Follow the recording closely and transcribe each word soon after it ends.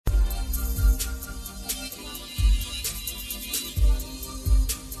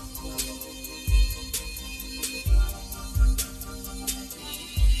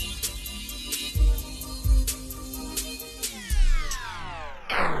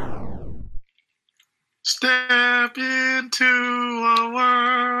Step into a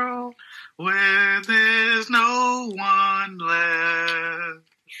world where there's no one left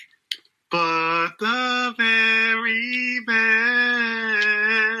but the very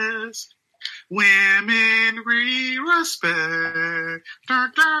best. Women we respect.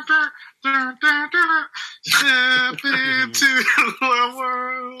 Dun, dun, dun, dun, dun, dun. Step into a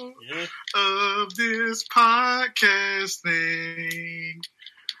world of this podcast thing,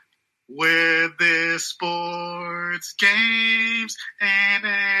 where there's sports, games, and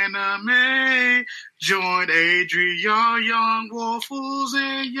anime. Join Adrian, Young Waffles,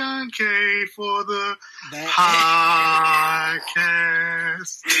 and Young K for the podcast.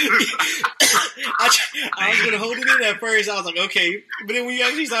 I was going to hold it in at first. I was like, okay. But then when you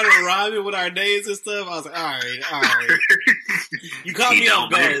actually started rhyming with our names and stuff, I was like, all right. You caught me off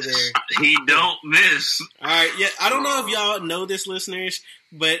guard there. He don't miss. All right, yeah. I don't know if y'all know this, listeners,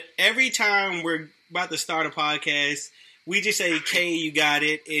 but every time we're about to start a podcast, we just say, Kay, you got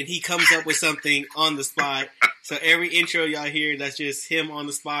it, and he comes up with something on the spot. So every intro y'all hear, that's just him on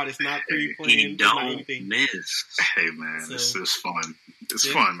the spot. It's not pre-planned. He don't miss. Hey, man, this is fun. It's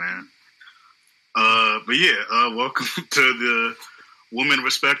fun, man. But yeah, welcome to the Women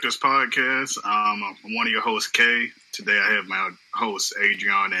Respect Us podcast. I'm one of your hosts, Kay. Today I have my hosts,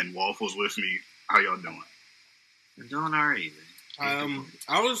 Adrian and Waffles, with me. How y'all doing? I'm doing all right, man.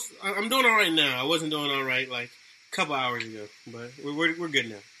 I'm doing all right now. I wasn't doing all right like a couple hours ago, but we're good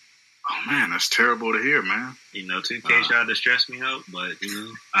now. Oh man, that's terrible to hear, man. 2K tried to stress me out, but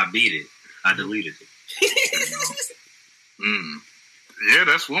I beat it. I deleted it. Yeah,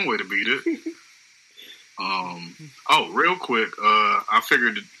 that's one way to beat it. Real quick, I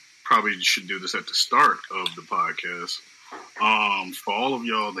figured probably should do this at the start of the podcast. For all of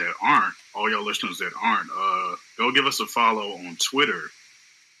y'all that aren't, all y'all listeners that aren't, go give us a follow on Twitter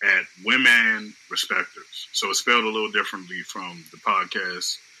at Women Respecters. So it's spelled a little differently from the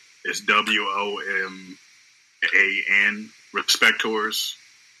podcast. It's WOMAN Respectors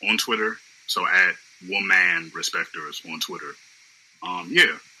on Twitter. So at Woman Respecters on Twitter. And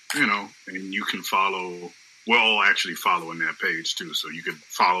you can follow. We're all actually following that page too, so you can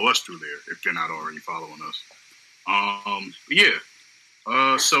follow us through there if you're not already following us.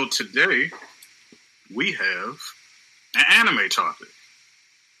 So today we have an anime topic,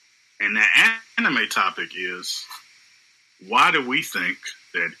 and the anime topic is, why do we think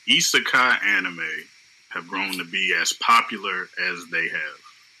that isekai anime have grown to be as popular as they have?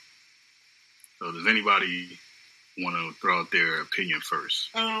 So does anybody want to throw out their opinion first?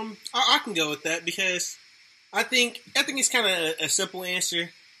 I can go with that because I think it's kind of a simple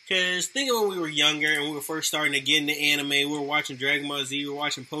answer. Because think of when we were younger and we were first starting to get into anime, we were watching Dragon Ball Z, we were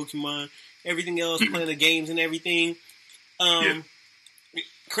watching Pokemon, everything else, playing the games and everything.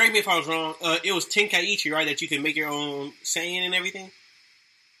 Correct me if I was wrong. It was Tenkaichi, right? That you can make your own Saiyan and everything,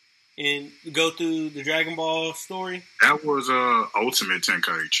 and go through the Dragon Ball story. That was Ultimate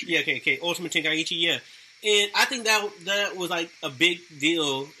Tenkaichi. Yeah, okay, Ultimate Tenkaichi, yeah. And I think that was like a big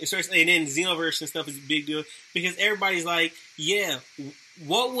deal, especially, and then Xenoverse and stuff is a big deal because everybody's like, yeah,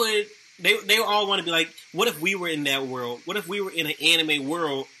 what would they all want to be like? What if we were in that world? What if we were in an anime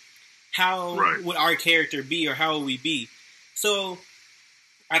world? How would our character be, or how would we be? So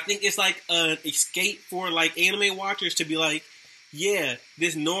I think it's like an escape for like anime watchers to be like, yeah,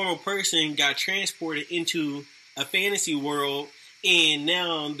 this normal person got transported into a fantasy world. And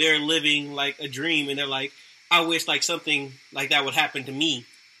now they're living like a dream, and they're like, I wish like something like that would happen to me.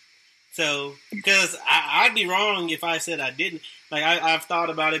 So, because I'd be wrong if I said I didn't. Like, I've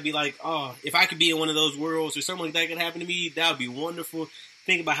thought about it, be like, oh, if I could be in one of those worlds or something like that could happen to me, that would be wonderful.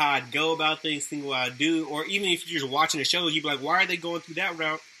 Think about how I'd go about things, think what I'd do. Or even if you're just watching a show, you'd be like, why are they going through that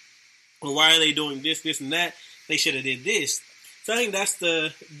route? Or why are they doing this, and that? They should have did this. So I think that's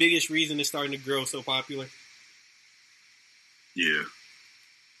the biggest reason it's starting to grow so popular. Yeah.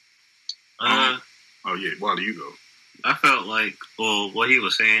 Why do you go? I felt like, what he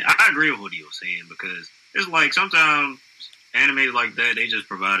was saying, I agree with what he was saying, because it's like sometimes animes like that, they just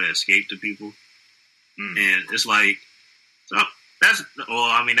provide an escape to people. And it's like, that's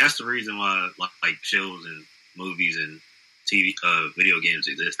the reason why like shows and movies and TV, video games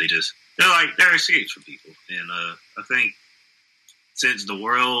exist. They're escapes for people. And I think since the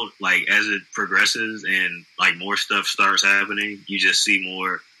world, like, as it progresses and like more stuff starts happening, you just see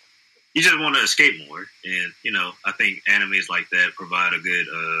more. You just want to escape more, and I think animes like that provide a good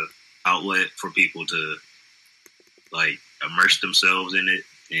outlet for people to like immerse themselves in it.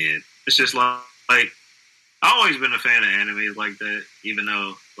 And it's just like I've always been a fan of animes like that, even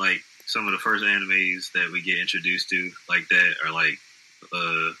though like some of the first animes that we get introduced to like that are like,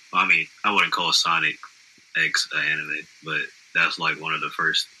 I wouldn't call Sonic X anime, but that's like one of the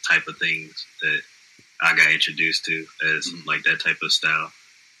first type of things that I got introduced to as like that type of style.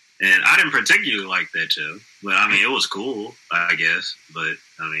 And I didn't particularly like that show, but I mean, it was cool, I guess. But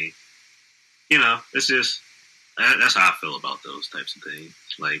I mean, it's just that's how I feel about those types of things.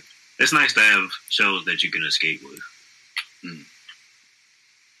 Like, it's nice to have shows that you can escape with.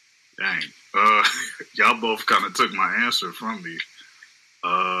 Dang. Y'all both kind of took my answer from me.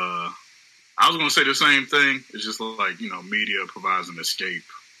 I was going to say the same thing. It's just like, media provides an escape.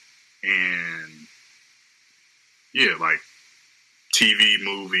 And, yeah, like TV,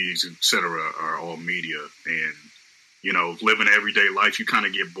 movies, etc. are all media. And, living everyday life, you kind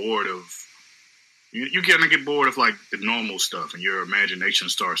of get bored of, you kind of get bored of, like, the normal stuff. And your imagination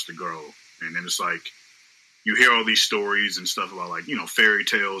starts to grow. And then it's like, you hear all these stories and stuff about, like, fairy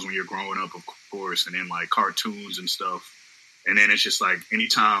tales when you're growing up, of course, and then, like, cartoons and stuff. And then it's just like,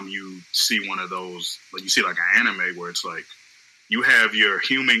 anytime you see one of those, like, you see, like, an anime where it's like, you have your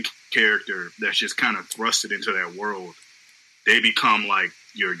human character that's just kind of thrusted into that world. They become, like,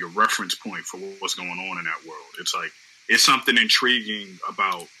 your reference point for what's going on in that world. It's like, it's something intriguing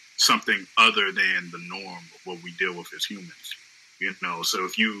about something other than the norm of what we deal with as humans. So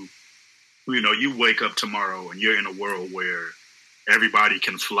if you wake up tomorrow and you're in a world where everybody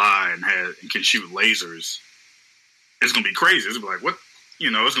can fly and can shoot lasers, it's going to be crazy. It's going to be like, what?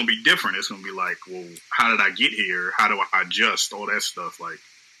 It's going to be different. It's going to be like, well, how did I get here? How do I adjust? All that stuff. Like,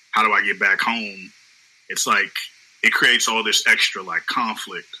 how do I get back home? It's like, it creates all this extra, like,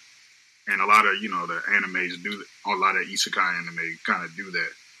 conflict. And a lot of, the animes do that. A lot of isekai anime kind of do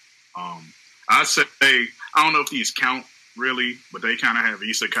that. I'd say, I don't know if these count really, but they kind of have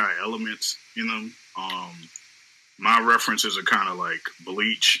isekai elements in them. My references are kind of like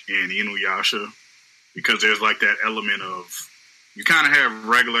Bleach and Inuyasha, because there's like that element of, you kind of have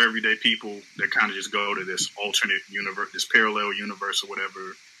regular everyday people that kind of just go to this alternate universe, this parallel universe or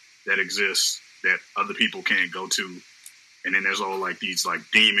whatever that exists that other people can't go to. And then there's all like these like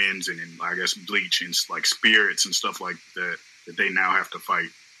demons and then I guess Bleach and like spirits and stuff like that they now have to fight.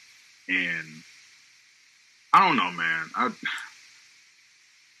 And I don't know, man.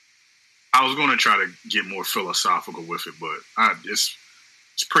 I was going to try to get more philosophical with it, but it's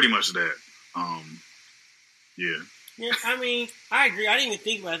pretty much that. Yeah. Yeah, I mean, I agree. I didn't even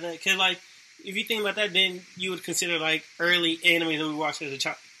think about that because, like, if you think about that, then you would consider like early anime that we watched as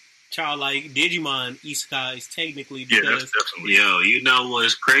a child, like Digimon isekais, technically. Because, yeah, that's definitely. Yo, you know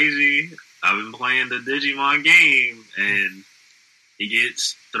what's crazy? I've been playing the Digimon game, and he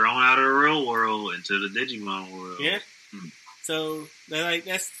gets thrown out of the real world into the Digimon world. Yeah. So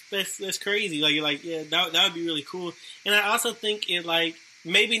that's crazy. Like, you're like, yeah, that would be really cool. And I also think it, like,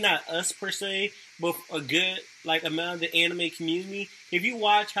 maybe not us per se, but a good like amount of the anime community. If you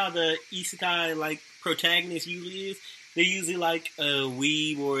watch how the isekai like protagonist usually is, they're usually like a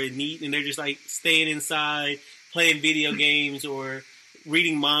weeb or a neat, and they're just like staying inside, playing video games or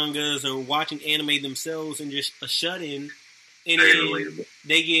reading mangas or watching anime themselves, and just a shut-in. And then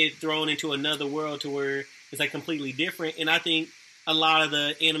they get thrown into another world to where it's like completely different. And I think a lot of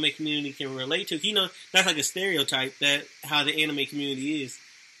the anime community can relate to. That's like a stereotype that how the anime community is.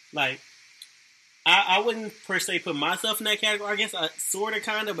 Like, I wouldn't per se put myself in that category. I guess I sort of,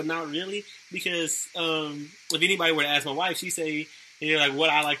 kind of, but not really. Because if anybody were to ask my wife, she'd say, like,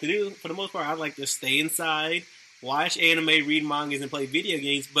 what I like to do. For the most part, I like to stay inside, watch anime, read mangas, and play video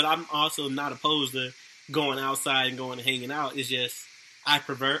games. But I'm also not opposed to going outside and going and hanging out. It's just I'd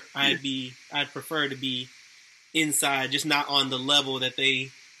prefer to be inside, just not on the level that they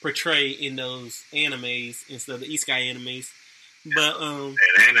portray in those animes instead of the isekai animes. But and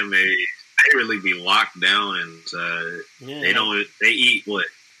anime, they really be locked down inside. Yeah. They eat what?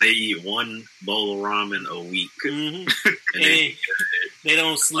 They eat one bowl of ramen a week. Mm-hmm. and they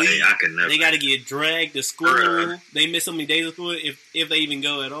don't sleep. Like, I can never. They got to get dragged to school. They miss so many days of school if they even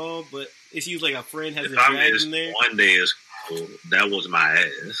go at all. But it's usually like a friend has a drag in there. One day of school, that was my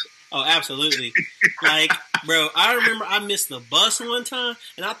ass. Oh, absolutely. Like, bro, I remember I missed the bus one time,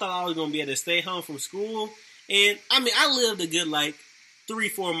 and I thought I was going to be able to stay home from school. And, I mean, I lived a good, like,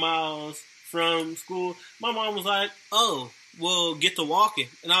 3-4 miles from school. My mom was like, oh, well, get to walking.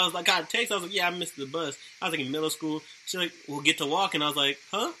 And I was like, got a text. I was like, yeah, I missed the bus. I was like in middle school. She's like, well, get to walking. I was like,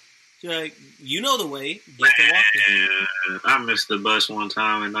 huh? She's like, you know the way. Get to walking. I missed the bus one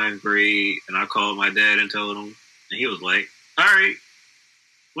time in 9th grade, and I called my dad and told him. And he was like, all right.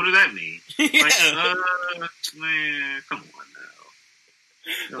 What does that mean? Yeah. Like, man, come on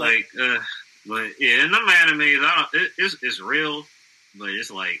now. Like, but yeah, in them animes, it's real, but it's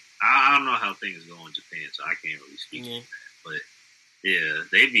like, I don't know how things go in Japan, so I can't really speak on that. But yeah,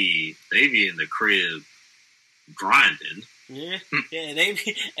 they be in the crib grinding. Yeah,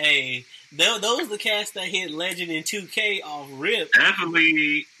 hey, those the cats that hit Legend in 2K off rip.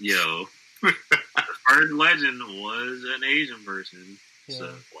 Definitely, yo. The first Legend was an Asian person, Yeah.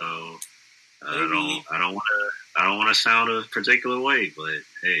 so I don't want to sound a particular way, but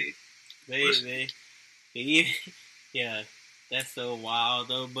hey, yeah, that's so wild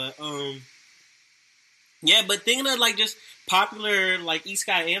though. But yeah, but thinking of like just popular like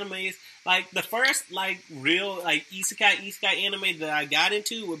isekai animes, like the first like real like isekai anime that I got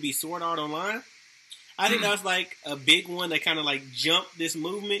into would be Sword Art Online. I think that was like a big one that kind of like jumped this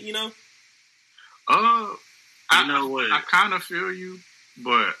movement, you know. You know what? I kind of feel you,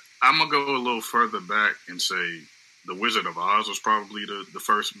 but I'm gonna go a little further back and say The Wizard of Oz was probably the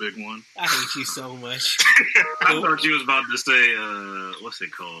first big one. I hate you so much. I thought you was about to say what's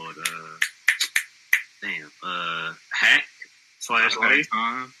it called? Hack / Life.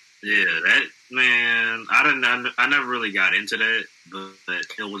 Yeah, that man. I never really got into that, but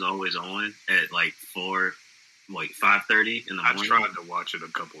it was always on at like 5:30 in the morning. I tried to watch it a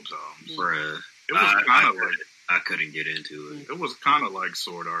couple times. Bruh. It was kind of like I couldn't get into it. It was kind of like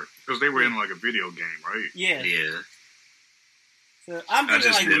Sword Art because they were in like a video game, right? Yeah. So I'm I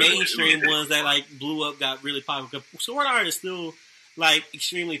thinking just like did it. mainstream ones that like blew up, got really popular. Sword Art is still like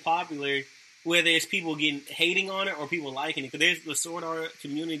extremely popular, whether it's people hating on it or people liking it. Because there's the Sword Art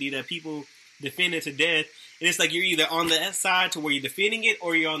community that people defend it to death, and it's like you're either on that side to where you're defending it,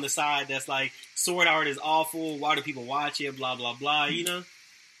 or you're on the side that's like Sword Art is awful. Why do people watch it? Blah blah blah. You know.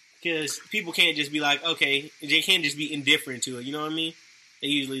 Because people can't just be like, okay, they can't just be indifferent to it. You know what I mean? They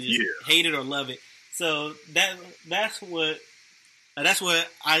usually just hate it or love it. So that's what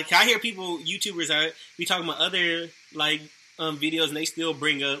I hear people, YouTubers are be talking about other like videos, and they still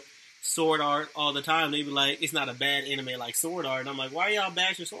bring up Sword Art all the time. They be like, it's not a bad anime like Sword Art. And I'm like, why are y'all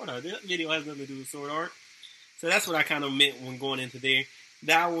bashing Sword Art? This video has nothing to do with Sword Art. So that's what I kind of meant when going into there.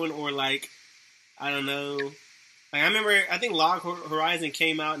 That one, or like, I don't know. Like I remember, I think Log Horizon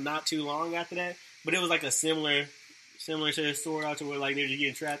came out not too long after that, but it was like a similar to Sword Art, to where like they're just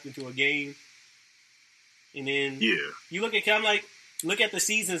getting trapped into a game, and then you look at the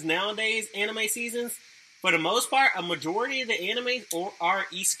seasons nowadays, anime seasons. For the most part, a majority of the animes are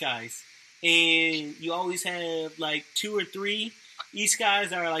isekais, and you always have like 2 or 3 isekais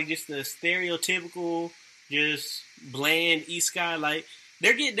that are like just the stereotypical, just bland isekai, like.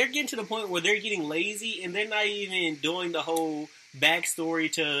 They're getting to the point where they're getting lazy, and they're not even doing the whole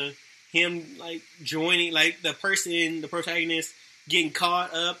backstory to him, like joining, like the protagonist getting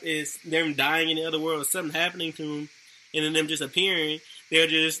caught up is them dying in the other world, or something happening to him, and then them just appearing. They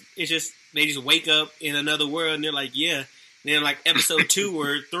just wake up in another world, and they're like, yeah. And then like episode 2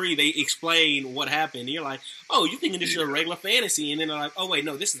 or 3, they explain what happened. And you're like, oh, you thinking this is a regular fantasy, and then they're like, oh wait,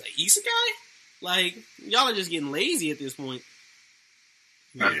 no, this is an isekai. Like y'all are just getting lazy at this point.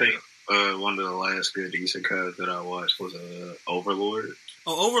 I think one of the last good isekais that I watched was Overlord.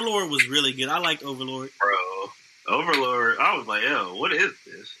 Oh, Overlord was really good. I liked Overlord. Bro, Overlord, I was like, yo, what is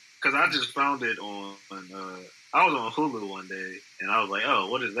this? Because I just found it on I was on Hulu one day, and I was like, oh,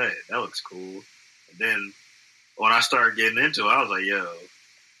 what is that? That looks cool. And then when I started getting into it, I was like, yo,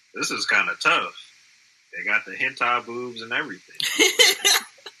 this is kind of tough. They got the hentai boobs and everything.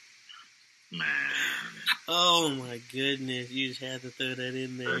 Man. Oh my goodness! You just had to throw that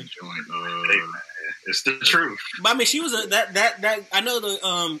in there. That joint, hey, man, it's the truth. But I mean, she was that. I know the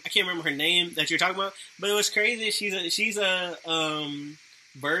I can't remember her name that you're talking about, but it was crazy. She's a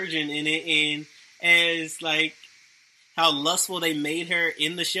virgin in it, and as like how lustful they made her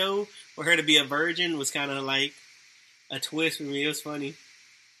in the show for her to be a virgin was kind of like a twist for me. It was funny.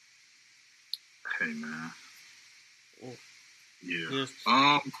 Hey man, yeah. Yes.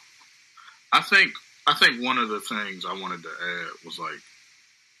 I think one of the things I wanted to add was like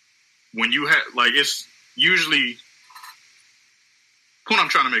when you have like it's usually point I'm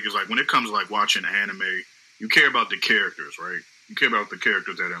trying to make is like when it comes to like watching anime, you care about the characters, right? You care about the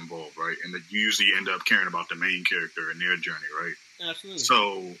characters that are involved, right? And that you usually end up caring about the main character and their journey, right? Absolutely.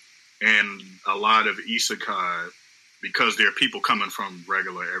 So, and a lot of isekai, because they're people coming from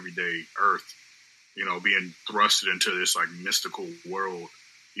regular everyday Earth, you know, being thrusted into this like mystical world.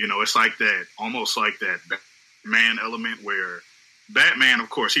 You know, it's like that, almost like that Batman element where Batman, of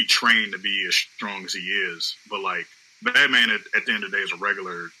course, he trained to be as strong as he is, but like Batman at the end of the day is a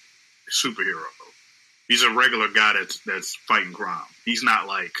regular superhero. He's a regular guy that's fighting crime. He's not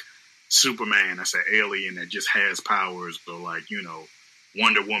like Superman that's an alien that just has powers, or like, you know,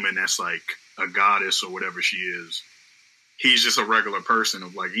 Wonder Woman that's like a goddess or whatever she is. He's just a regular person.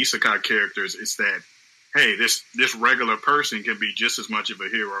 Of like isekai characters, it's that, hey, this regular person can be just as much of a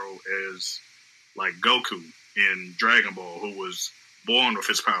hero as like Goku. in Dragon Ball who was born with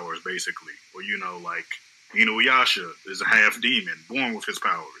his powers, basically. Or, like Inuyasha is a half demon, born with his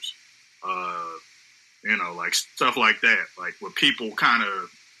powers. Like stuff like that. Like where people kind of,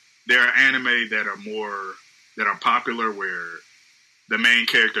 there are anime that are popular where the main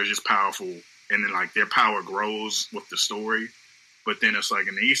character is just powerful and then like their power grows with the story. But then it's like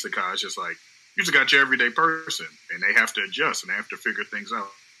in the isekai, it's just like, you just got your everyday person and they have to adjust and they have to figure things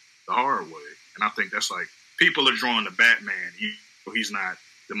out the hard way. And I think that's like, people are drawn to Batman. He's not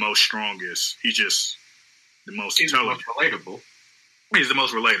the most strongest. He's just the most intelligent. The most relatable. He's the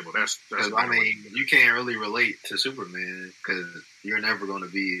most relatable. That's I mean, you can't really relate to Superman because you're never going to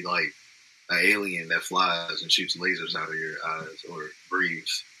be like an alien that flies and shoots lasers out of your eyes or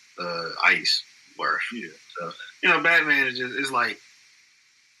breathes ice. Yeah. So, Batman is just, it's like,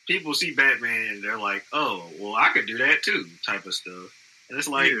 people see Batman and they're like, oh, well, I could do that too, type of stuff. And it's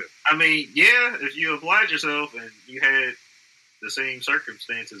like, I mean, if you applied yourself and you had the same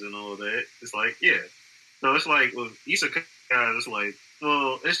circumstances and all of that, it's like, So it's like, with isekai, it's like,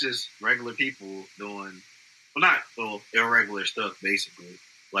 well, it's just regular people doing, irregular stuff, basically.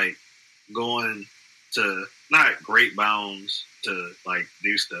 Like, going to, not great bounds to, like,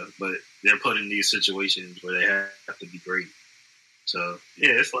 do stuff, but they're put in these situations where they have to be great. So,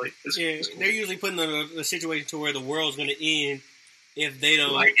 it's like... It's cool. They're usually put in a situation to where the world's going to end if they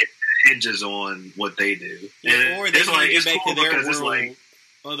don't... Like, it hinges on what they do. Yeah, or they can't get back to their world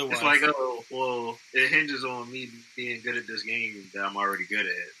otherwise. It's like, oh, well, it hinges on me being good at this game that I'm already good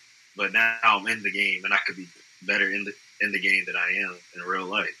at. But now I'm in the game, and I could be better in the game than I am in real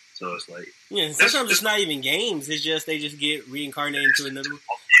life. So it's like... Yeah, sometimes it's not even games. It's just they just get reincarnated into another...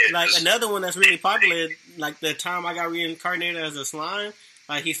 Like, another one that's really popular, like, the time I got reincarnated as a slime,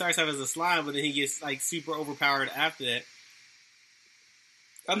 like, he starts out as a slime, but then he gets, like, super overpowered after that.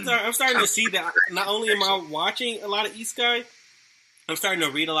 I'm starting to see that not only am I watching a lot of isekai, I'm starting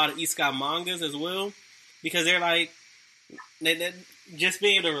to read a lot of isekai mangas as well, because they're, like, they just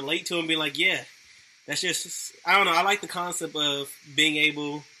being able to relate to them, being like, yeah, that's just... I don't know, I like the concept of being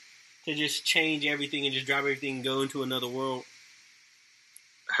able to just change everything and just drop everything and go into another world.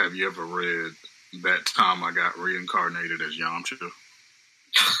 Have you ever read That Time I Got Reincarnated as Yamcha?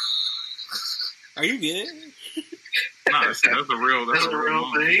 Are you good? No, that's a real thing. That's a real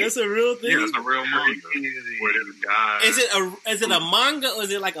thing. Yeah, it's a real manga. Where there's a guy. Is it a manga or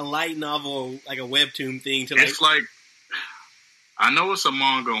is it like a light novel, like a webtoon thing? It's like, I know it's a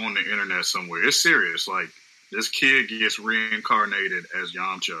manga on the internet somewhere. It's serious. Like, this kid gets reincarnated as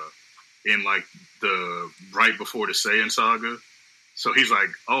Yamcha in like right before the Saiyan saga. So he's like,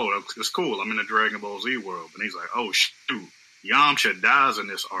 oh, it's cool. I'm in the Dragon Ball Z world. And he's like, oh, shoot. Yamcha dies in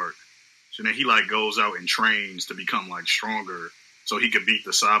this arc. So then he, like, goes out and trains to become, like, stronger so he could beat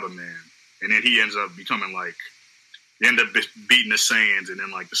the Cyberman. And then he ends up becoming, like, they end up beating the Saiyans. And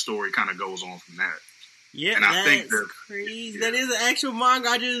then, like, the story kind of goes on from that. Yeah, and I think that's crazy. Yeah. That is an actual manga.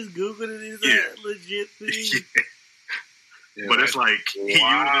 I just Googled it. It's a legit thing. Yeah, but it's like,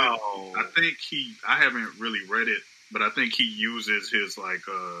 wow. I haven't really read it. But I think he uses his, like,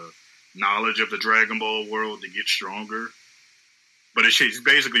 knowledge of the Dragon Ball world to get stronger. But he's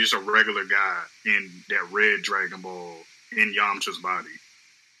basically just a regular guy in that red Dragon Ball in Yamcha's body.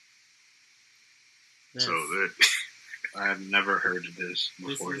 That's, so that... I've never heard of this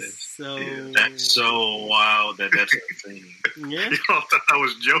before. That's so wild that's a thing. Yeah. Y'all thought I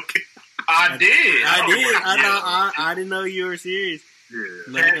was joking? I did. I didn't know you were serious. Yeah.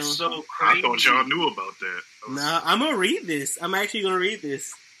 That's so crazy. I thought y'all knew about that. No, I'm going to read this. I'm actually going to read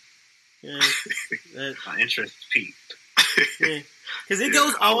this. Yeah, my interest peaked. Yeah. Because it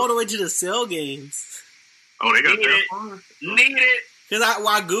goes all the way to the Cell games. Oh, they got that far? Need it. Because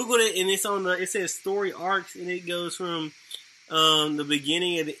I Googled it, and it's on it says story arcs, and it goes from the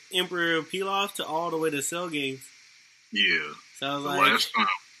beginning of the Emperor Pilaf to all the way to Cell games. Yeah. So I was the like... last time,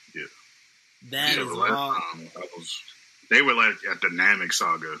 That is wild. They were like at the Namek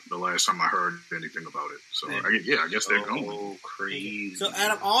saga the last time I heard anything about it. So I guess they're going. Oh, crazy! So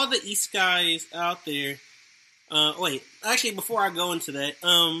out of all the isekais out there, actually before I go into that,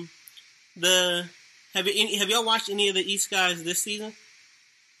 have y'all watched any of the isekais this season?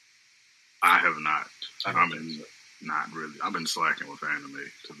 I have not. Not really. I've been slacking with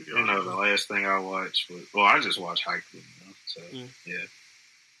anime, to be honest. The last thing I watched was I just watched Haikyuu. So yeah.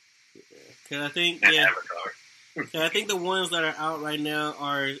 Because I think Avatar. So I think the ones that are out right now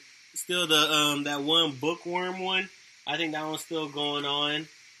are still the that one Bookworm one. I think that one's still going on.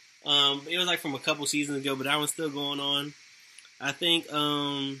 It was like from a couple seasons ago, but that one's still going on. I think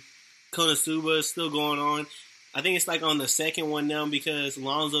Konosuba is still going on. I think it's like on the second one now because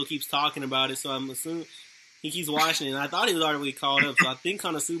Alonzo keeps talking about it. So I'm assuming he keeps watching it. And I thought he was already caught up, so I think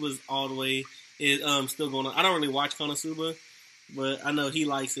Konosuba's all the way is still going on. I don't really watch Konosuba, but I know he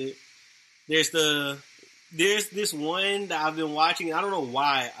likes it. There's this one that I've been watching. I don't know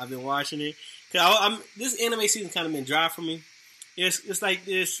why I've been watching it. Cause this anime season kind of been dry for me. It's like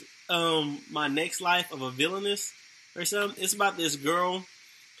this My Next Life of a Villainess or something. It's about this girl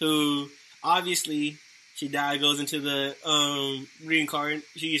who obviously she died, goes into the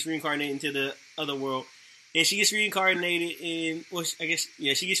she gets reincarnated into the other world. And she gets reincarnated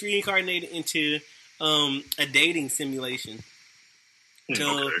she gets reincarnated into a dating simulation.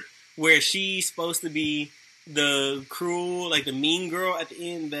 So, where she's supposed to be the cruel, like the mean girl at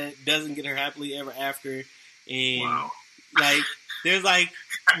the end that doesn't get her happily ever after. And like there's like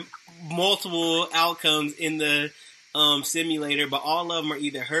multiple outcomes in the simulator, but all of them are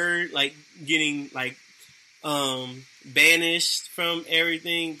either her like getting like banished from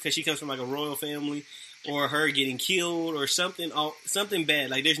everything because she comes from like a royal family, or her getting killed or something bad.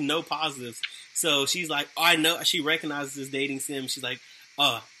 Like there's no positives. So she's like, I know, she recognizes this dating sim. She's like,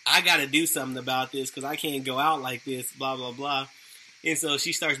 I got to do something about this because I can't go out like this, blah, blah, blah. And so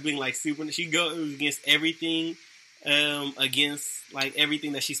she starts being like she goes against everything, against like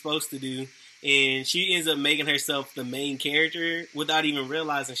everything that she's supposed to do. And she ends up making herself the main character without even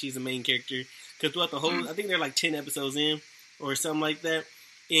realizing she's the main character. Because throughout the whole, I think they're like 10 episodes in or something like that.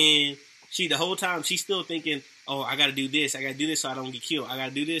 And the whole time, she's still thinking, oh, I got to do this. I got to do this so I don't get killed. I got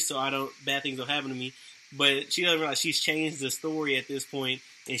to do this so bad things don't happen to me. But she doesn't realize she's changed the story at this point,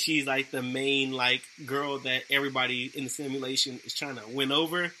 and she's like the main like girl that everybody in the simulation is trying to win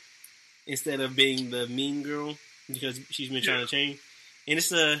over, instead of being the mean girl because she's been trying to change. And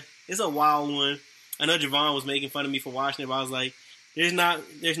it's a wild one. I know Javon was making fun of me for watching it, but I was like, there's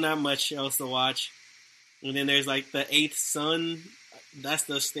not much else to watch. And then there's like the Eighth Son. That's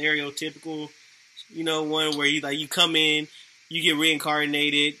the stereotypical, one where you come in, you get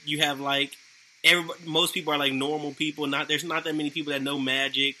reincarnated, you have like most people are like normal people. There's not that many people that know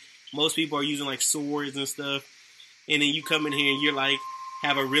magic. Most people are using like swords and stuff. And then you come in here and you're like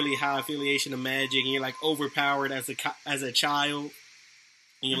have a really high affiliation of magic, and you're like overpowered as a child.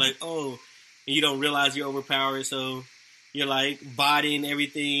 And you're like, oh, and you don't realize you're overpowered, so you're like bodying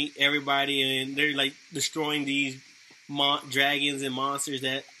everybody, and they're like destroying these dragons and monsters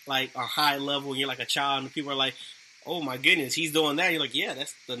that like are high level, and you're like a child, and people are like, oh my goodness, he's doing that. And you're like, yeah,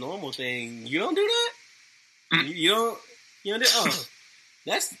 that's the normal thing. You don't do that? You don't do,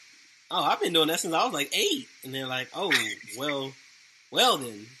 I've been doing that since I was like 8. And they're like, oh, well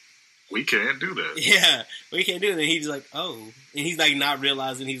then. We can't do that. Yeah, we can't do that. And he's like, oh. And he's like not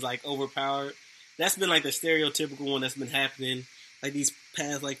realizing he's like overpowered. That's been like the stereotypical one that's been happening like these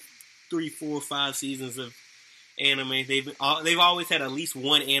past like 3, 4, 5 seasons of anime. They've always had at least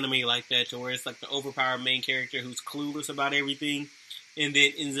one anime like that, to where it's like the overpowered main character who's clueless about everything, and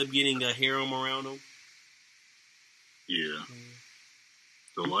then ends up getting a harem around him. Yeah.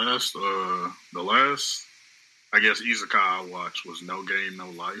 The last, I guess, isekai I watched was No Game, No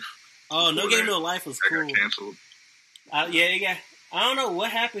Life. Oh, No Game, No Life was cool. Got canceled. Yeah. I don't know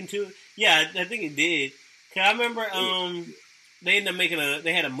what happened to it. Yeah, I think it did. Cause I remember, they ended up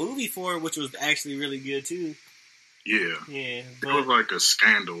they had a movie for it, which was actually really good too. Yeah. Yeah. It was like a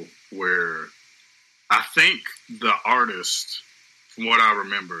scandal where I think the artist, from what I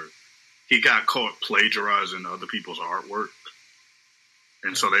remember, he got caught plagiarizing other people's artwork.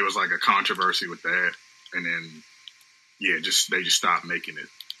 And so there was like a controversy with that. And then, yeah, they just stopped making it.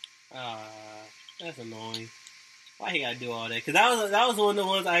 That's annoying. Why he gotta do all that? Because that was one of the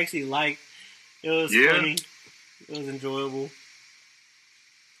ones I actually liked. It was funny. It was enjoyable.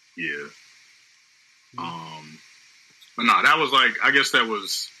 Yeah. But no, that was like, I guess that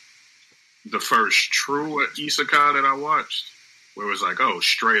was the first true isekai that I watched, where it was like, oh,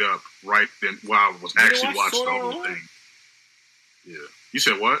 straight up, right then, while I was actually watching the whole thing. Yeah. You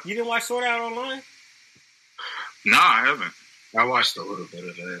said what? You didn't watch Sword Art Online? No, I haven't. I watched a little bit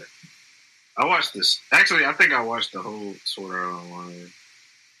of that. I watched this. Actually, I think I watched the whole Sword Art Online.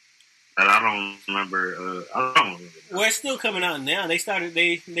 And I don't remember. Well, it's still coming out now. They started.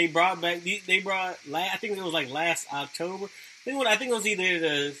 They brought back. They brought. I think it was like last October. I think it was either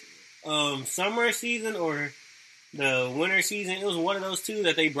the summer season or the winter season. It was one of those two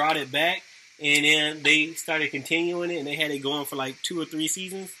that they brought it back, and then they started continuing it, and they had it going for like 2 or 3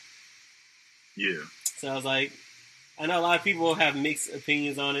 seasons. Yeah. So I was like, I know a lot of people have mixed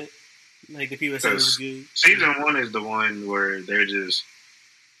opinions on it. Like the people that say it was good. Season 1 is the one where they're just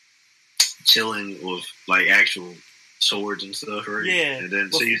chilling with like actual swords and stuff, right? Yeah. And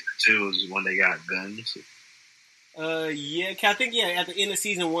then season 2 is when they got guns. Yeah, 'cause I think at the end of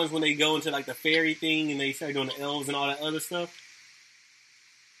season 1 is when they go into like the fairy thing and they start doing the elves and all that other stuff.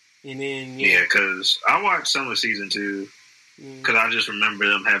 And then yeah, because I watched some of season 2 because I just remember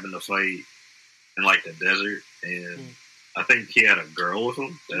them having to fight in like the desert, and I think he had a girl with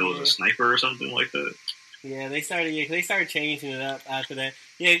him that was a sniper or something like that. Yeah, they started changing it up after that.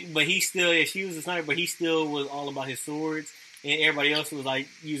 Yeah, but she was a sniper, but he still was all about his swords, and everybody else was like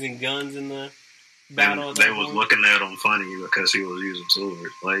using guns in the battle. And they was looking at him funny because he was using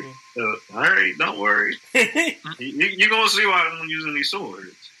swords. Like, all right, don't worry, you're gonna see why I'm using these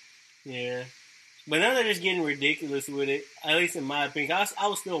swords. Yeah, but now they're just getting ridiculous with it. At least in my opinion, I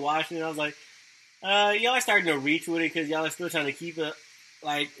was still watching it. I was like, y'all are starting to reach with it because y'all are still trying to keep it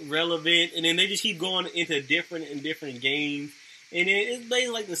like relevant, and then they just keep going into different games, and it's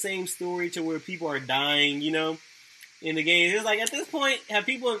basically like the same story to where people are dying, in the game. It's like at this point, have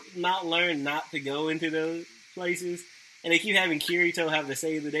people not learned not to go into those places, and they keep having Kirito have to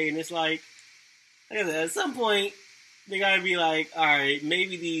save the day, and it's like I said, at some point they gotta be like, all right,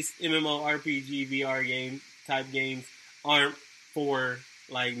 maybe these MMORPG VR type games aren't for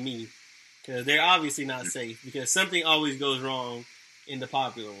like me. Because they're obviously not safe. Because something always goes wrong in the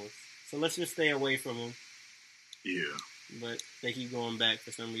popular ones. So let's just stay away from them. Yeah. But they keep going back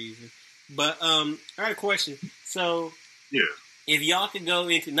for some reason. But I got a question. So if y'all could go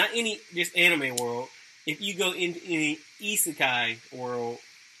into not any just anime world, if you go into any isekai world,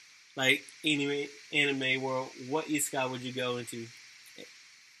 like anime world, what isekai would you go into?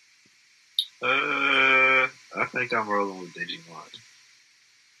 I think I'm rolling with Digimon.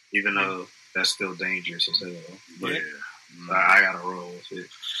 Even though that's still dangerous as hell. But I gotta roll with it.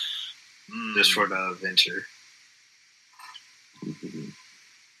 Just for the adventure.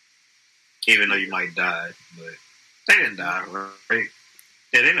 Even though you might die. But they didn't die, right?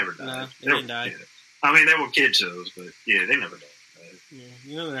 Yeah, they never died. No, they didn't die. Yeah. I mean, they were kid shows, but yeah, they never died. Yeah,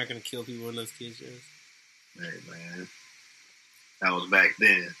 they're not going to kill people in those kid shows. Hey, man. That was back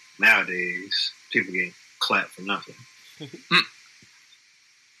then. Nowadays, people get clapped for nothing.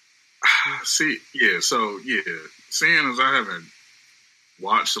 Seeing as I haven't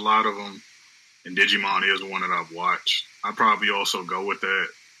watched a lot of them, and Digimon is one that I've watched, I'd probably also go with that.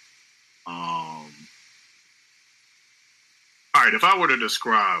 All right, if I were to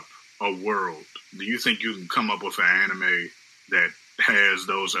describe a world, do you think you can come up with an anime that has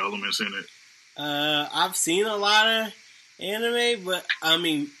those elements in it? I've seen a lot of anime, but I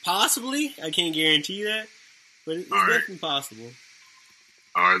mean, possibly. I can't guarantee that, but it's definitely possible.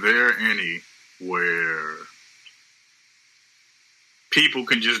 Are there any where people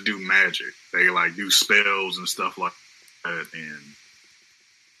can just do magic? They like do spells and stuff like that, and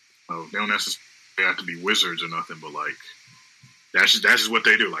they don't necessarily have to be wizards or nothing, but like that's just what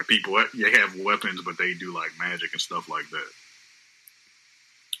they do. Like people, they have weapons, but they do like magic and stuff like that.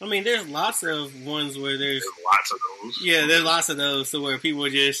 I mean, there's lots of ones where there's lots of those. Yeah, there's lots of those. So where people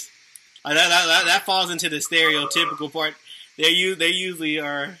just that falls into the stereotypical part. They usually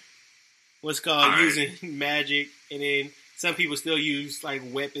are what's called using magic, and then some people still use like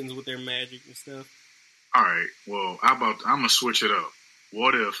weapons with their magic and stuff. All right. Well, I'm gonna switch it up.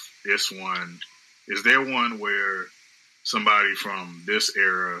 What if this one is there one where somebody from this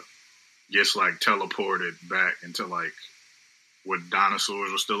era gets like teleported back into like when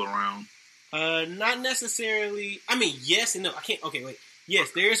dinosaurs were still around? Not necessarily. I mean, yes and no. I can't. Okay, wait. Yes,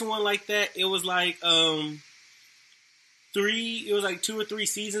 there's one like that. It was like It was like 2 or 3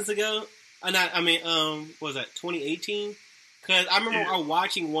 seasons ago. What was that 2018? Because I remember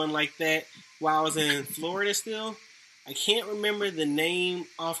watching one like that while I was in Florida still. I can't remember the name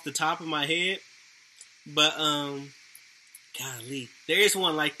off the top of my head, but golly, there is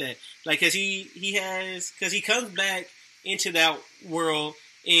one like that. Like, cause he comes back into that world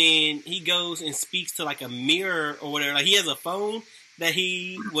and he goes and speaks to like a mirror or whatever. Like he has a phone that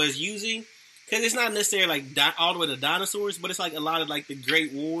he was using. Because it's not necessarily like all the way to dinosaurs, but it's like a lot of like the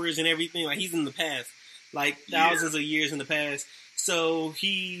Great Wars and everything. Like he's in the past, like thousands of years in the past. So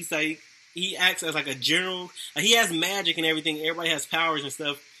he's like, he acts as like a general. Like, he has magic and everything. Everybody has powers and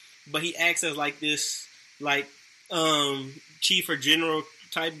stuff, but he acts as like this, like chief or general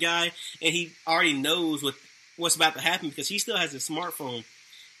type guy, and he already knows what's about to happen because he still has a smartphone.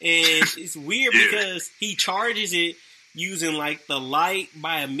 And it's weird because he charges it using like the light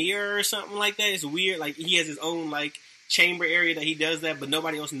by a mirror or something like that. It's weird. Like he has his own like chamber area that he does that, but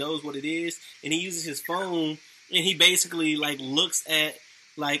nobody else knows what it is. And he uses his phone and he basically like looks at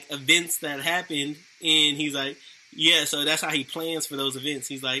like events that happened and he's like, yeah, so that's how he plans for those events.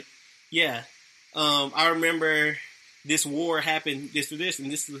 He's like, yeah, I remember this war happened, this or this,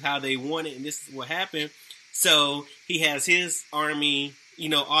 and this is how they won it, and this is what happened. So he has his army,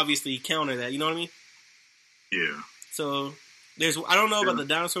 obviously counter that. You know what I mean? Yeah. So I don't know about the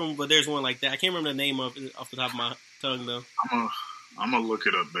dinosaur one, but there's one like that. I can't remember the name of it off the top of my tongue though. I'm gonna look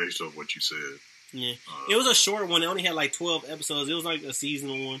it up based on what you said. Yeah, it was a short one. It only had like 12 episodes. It was like a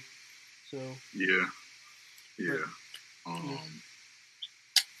seasonal one. So yeah.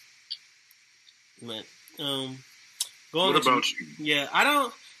 But what about you? Yeah, I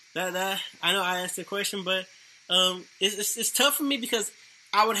don't. I know I asked the question, but it's tough for me because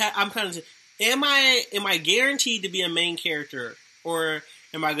I'm kind of. Am I guaranteed to be a main character, or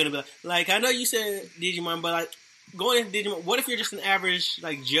am I going to be like I know you said Digimon, but like going into Digimon, what if you're just an average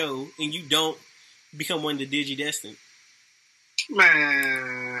like Joe and you don't become one of the Digidestined?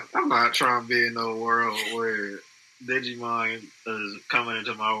 Man, I'm not trying to be in no world where Digimon is coming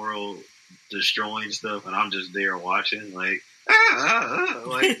into my world destroying stuff, and I'm just there watching. Like,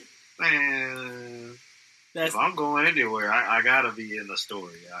 like man. If I'm going anywhere, I gotta be in the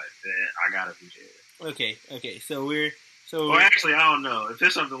story. I gotta be there. Okay. So Well, actually, I don't know. If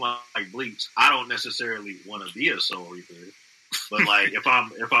it's something like Bleach, I don't necessarily want to be a Soul Reaper. But like, if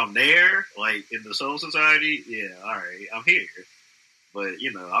I'm there, like in the Soul Society, yeah, all right, I'm here. But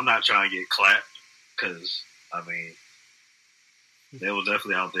I'm not trying to get clapped because they was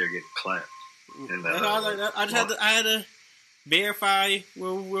definitely out there getting clapped. And I had to verify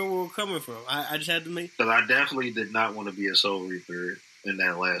where we're coming from. I just had to make. Because I definitely did not want to be a Soul Reaper in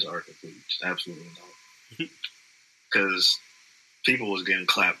that last arc of Bleach. Absolutely not. Because people was getting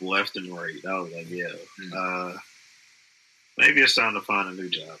clapped left and right. I was like, yeah. Maybe it's time to find a new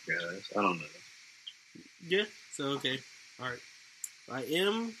job, guys. I don't know. Yeah. So okay. All right.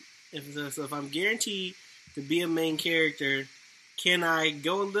 If I'm guaranteed to be a main character, can I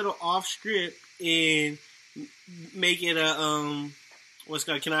go a little off script and make it a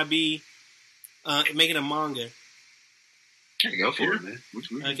can I be make it a manga? Hey, go for it, man.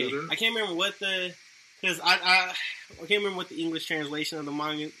 Okay, I can't remember what because I can't remember what the English translation of the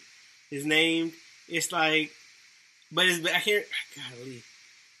manga is named. It's like, but I can't. Golly,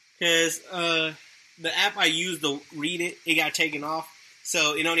 because the app I used to read it got taken off,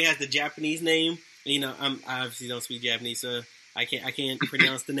 so it only has the Japanese name. I obviously don't speak Japanese, so I can't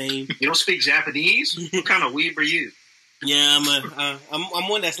pronounce the name. You don't speak Japanese? What kind of weeb are you? Yeah, I'm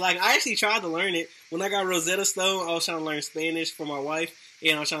one that's like I actually tried to learn it when I got Rosetta Stone. I was trying to learn Spanish for my wife,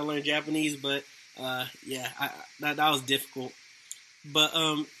 and I was trying to learn Japanese, but that was difficult. But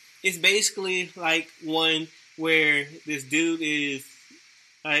it's basically like one where this dude is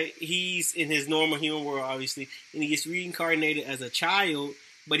he's in his normal human world, obviously, and he gets reincarnated as a child,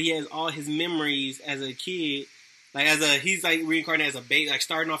 but he has all his memories as a kid. He's like reincarnated as a baby, like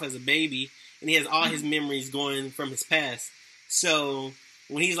starting off as a baby, and he has all his memories going from his past. So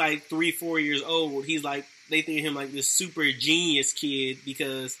when he's like 3-4 years old, he's like, they think of him like this super genius kid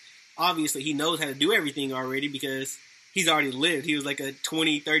because obviously he knows how to do everything already because he's already lived. He was like a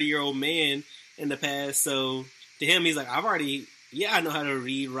 20-30-year-old man in the past. So to him, he's like, I know how to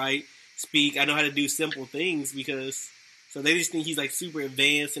read, write, speak. I know how to do simple things so they just think he's like super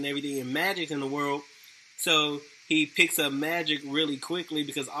advanced and everything and magic in the world. So he picks up magic really quickly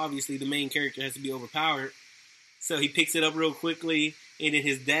because obviously the main character has to be overpowered. So he picks it up real quickly, and then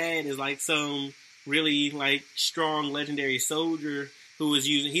his dad is like some really like strong legendary soldier who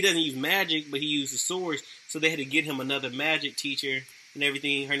he doesn't use magic, but he uses swords. So they had to get him another magic teacher and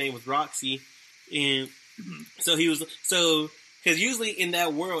everything. Her name was Roxy. And so because usually in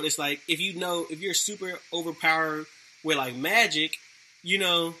that world, it's like, if you're super overpowered with like magic, you're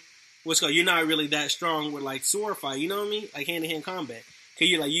not really that strong with like sword fight, you know what I mean? Like hand-to-hand combat. Cause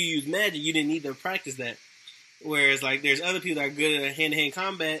you use magic, you didn't need to practice that. Whereas like there's other people that are good at hand-to-hand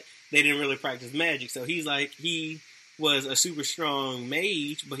combat, they didn't really practice magic. So he was a super strong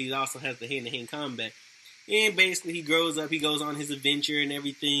mage, but he also has the hand-to-hand combat. And basically he grows up, he goes on his adventure and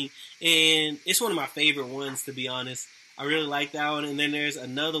everything. And it's one of my favorite ones, to be honest. I really like that one. And then there's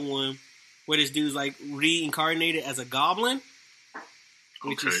another one where this dude's like reincarnated as a goblin.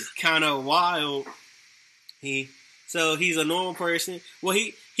 Which is kind of wild. So he's a normal person. Well,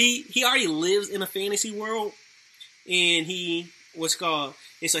 he already lives in a fantasy world, and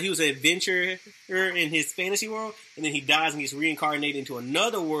and so he was an adventurer in his fantasy world, and then he dies and gets reincarnated into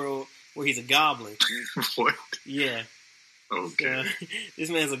another world where he's a goblin. What? Yeah. Okay. So, this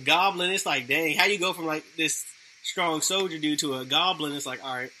man's a goblin. It's like, dang, how you go from like this strong soldier dude to a goblin? It's like,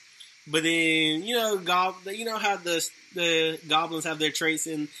 all right. But then, you know how the goblins have their traits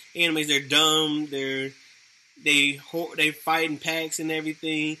in animes. They're dumb. They fight in packs and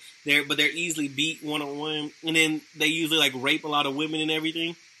everything. But they're easily beat one-on-one. And then they usually like rape a lot of women and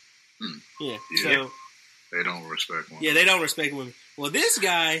everything. Yeah. They don't respect women. Yeah, they don't respect women. Well, this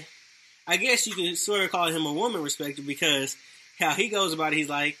guy, I guess you could sort of call him a woman respecter because how he goes about it, he's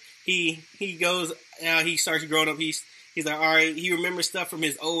like, he goes, he starts growing up, he's like, all right, he remembers stuff from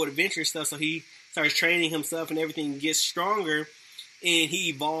his old adventure stuff, so he starts training himself and everything gets stronger, and he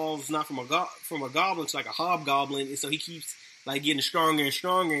evolves not from a goblin to like a hobgoblin, and so he keeps like getting stronger and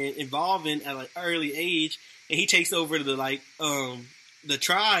stronger and evolving at an early age, and he takes over the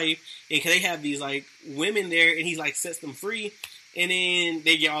tribe, and they have these like women there, and he like sets them free, and then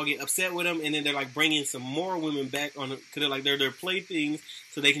they all get upset with him, and then they're like bringing some more women back on because they're like they're their playthings,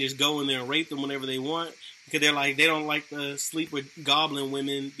 so they can just go in there and rape them whenever they want because they're like they don't like to sleep with goblin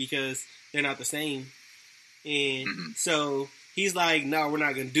women because they're not the same, and so he's like, no, we're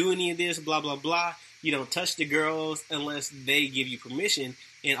not gonna do any of this, blah blah blah. You don't touch the girls unless they give you permission,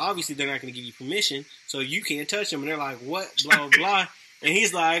 and obviously they're not gonna give you permission, so you can't touch them. And they're like, what, blah blah blah. And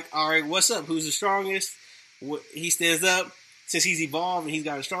he's like, all right, what's up? Who's the strongest? He stands up. Since he's evolved and he's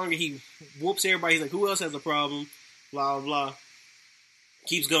gotten stronger, he whoops everybody. He's like, who else has a problem? Blah, blah, blah.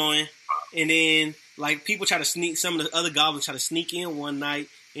 Keeps going. And then, like, people try to sneak, some of the other goblins try to sneak in one night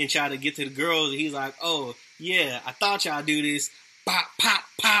and try to get to the girls. And he's like, oh, yeah, I thought y'all do this. Pop, pop,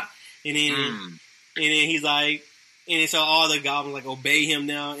 pop. And then he's like, and so all the goblins, like, obey him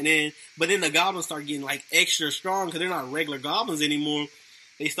now. But then the goblins start getting, like, extra strong because they're not regular goblins anymore.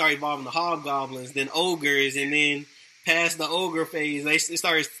 They start evolving to hobgoblins, then ogres, and then past the ogre phase, they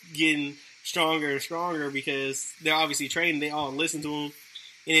start getting stronger and stronger because they're obviously trained. They all listen to them.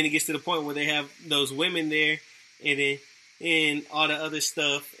 And then it gets to the point where they have those women there and all the other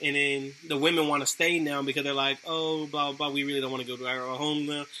stuff. And then the women want to stay now because they're like, oh, blah, blah, we really don't want to go to our home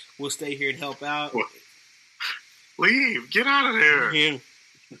now. We'll stay here and help out. Leave. Get out of there. Yeah.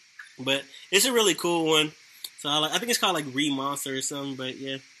 But it's a really cool one. So I think it's called like Re-Monster or something, but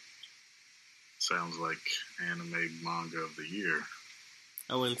yeah. Sounds like anime manga of the year.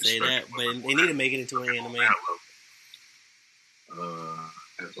 I wouldn't say that, but they need to make it into an anime.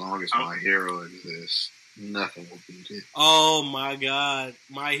 As long as My Hero exists, nothing will beat it. Oh my god,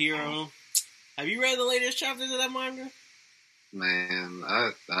 My Hero! Have you read the latest chapters of that manga? Man,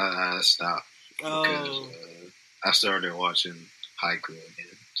 I stopped because I started watching Haiku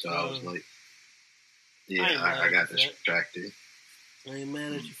again, so I was like, I got distracted. I ain't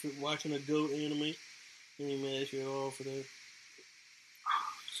mad at you for watching a GOAT anime. I ain't mad at you at all for that.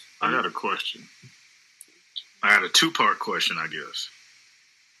 I got a question. I had a two-part question, I guess.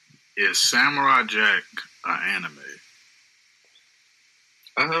 Is Samurai Jack an anime?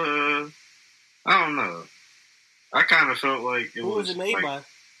 I don't know. I kind of felt like Who was it made by?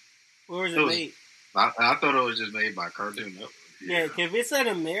 Where was it made? I thought it was just made by Cartoon Network. Yeah, if it's an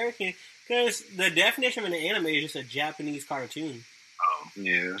American, because the definition of an anime is just a Japanese cartoon. Oh,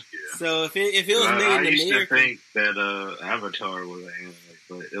 yeah. So if it was made in America, I used to think that Avatar was an anime,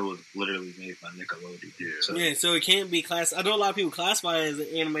 but it was literally made by Nickelodeon. So it can't be class. I know a lot of people classify it as an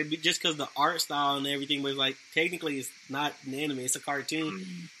anime just because the art style and everything, but like technically it's not an anime; it's a cartoon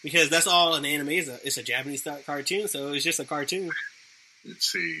because that's all an anime is. It's a Japanese style cartoon, so it's just a cartoon.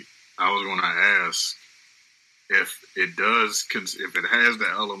 Let's see. I was going to ask if it has the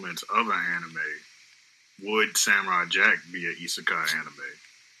elements of an anime. Would Samurai Jack be an isekai anime?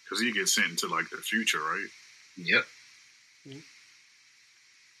 Because he gets sent into like the future, right? Yep.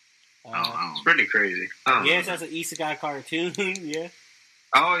 It's pretty crazy. Yes, that's an isekai cartoon. Yeah.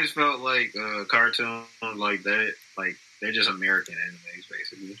 I always felt like cartoons like that, like they're just American animes,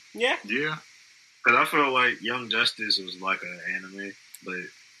 basically. Yeah. Yeah. Because I feel like Young Justice was like an anime, but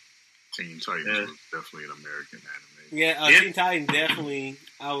Teen Titans was definitely an American anime. Yeah, Teen Titans definitely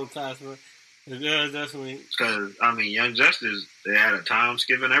I would classify. Yeah, definitely. Because, I mean, Young Justice, they had a time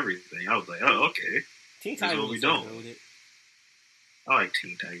skip and everything. I was like, oh, okay. Teen Titans what we doing. I like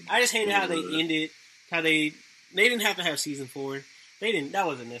Teen Titans. I just hated how they ended. How they didn't have to have season 4. They didn't. That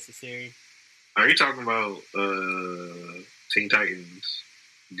wasn't necessary. Are you talking about Teen Titans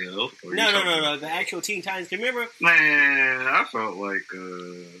Go? No. The actual Teen Titans. Remember? Man, I felt like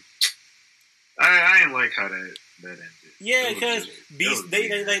I didn't like how that ended. Yeah, because Beast,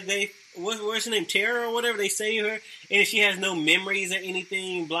 they what's her name, Tara or whatever, they save her, and she has no memories or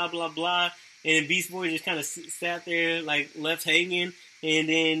anything, blah blah blah, and Beast Boy just kind of sat there like left hanging, and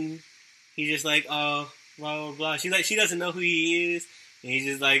then he's just like, oh, blah blah blah. She's like, she doesn't know who he is, and he's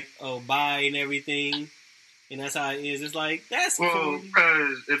just like, oh, bye and everything, and that's how it is. It's like that's cool.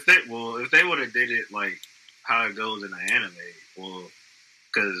 Because if they would have did it like how it goes in the anime,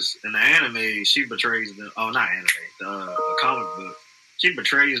 because in the anime, she betrays them. Oh, not anime. The comic book. She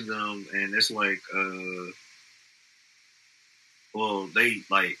betrays them, and it's like, they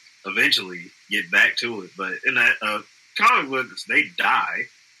like eventually get back to it. But in that comic books, they die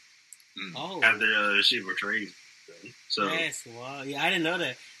after she betrays them. So that's wild. Yeah, I didn't know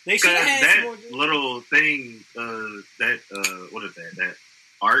that. They should have had that more little thing. What is that? That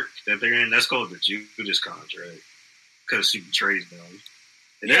arc that they're in. That's called the Judas Contract because she betrays them.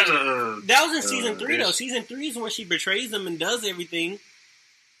 And yeah, there's that was in season 3 though. Season 3 is where she betrays them and does everything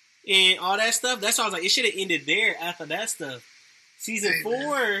and all that stuff. That's why I was like, it should have ended there after that stuff. Season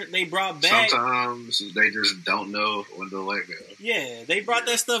 4, they brought back. Sometimes they just don't know when to let go. Yeah, they brought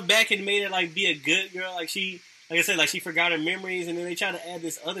that stuff back and made it like be a good girl. Like I said, like she forgot her memories, and then they try to add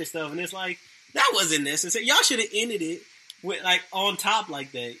this other stuff, and it's like that wasn't necessary. Y'all should have ended it with like on top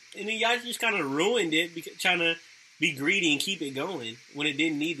like that, and then y'all just kind of ruined it because trying to be greedy and keep it going when it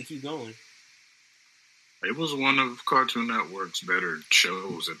didn't need to keep going. It was one of Cartoon Network's better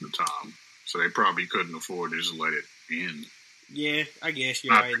shows at the time, so they probably couldn't afford to just let it end. Yeah, I guess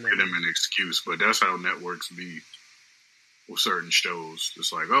you're Not right. to give them an excuse, but that's how networks be with certain shows.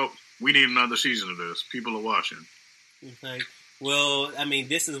 It's like, oh, we need another season of this. People are watching. It's like, well, I mean,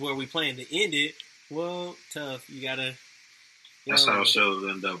 this is where we plan to end it. Well, tough. You gotta. That's how shows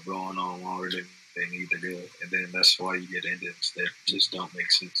end up going on longer than they need to go, and then that's why you get endings that just don't make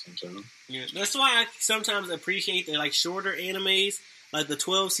sense sometimes. Yeah, that's why I sometimes appreciate the like shorter animes, like the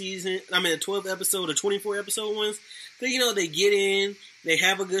 12 episode or 24 episode ones. That they get in, they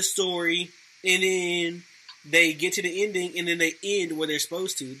have a good story, and then they get to the ending, and then they end where they're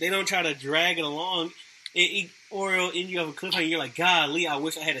supposed to. They don't try to drag it along, or you have a cliffhanger. You're like, golly, I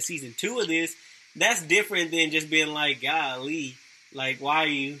wish I had a season 2 of this. That's different than just being like, golly, like why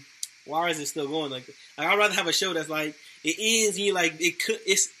is it still going like that? Like, I'd rather have a show that's like it ends, and you like it could.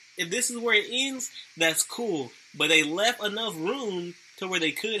 If this is where it ends, that's cool. But they left enough room to where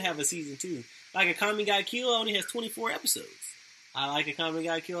they could have a season 2. Like Akame ga Kill only has 24 episodes. I like Akame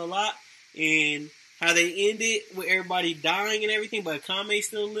ga Kill a lot, and how they end it with everybody dying and everything, but Akame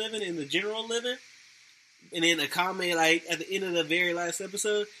still living and the general living. And then Akame, like at the end of the very last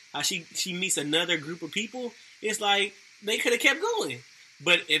episode, how she meets another group of people. It's like they could have kept going.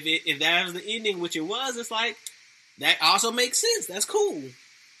 But if that was the ending, which it was, it's like that also makes sense. That's cool.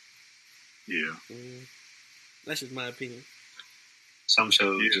 Yeah, that's just my opinion. Some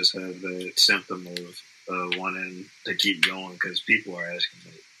shows just have the symptom of wanting to keep going because people are asking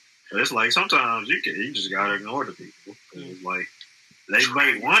it. But it's like sometimes you just gotta ignore the people because it's like they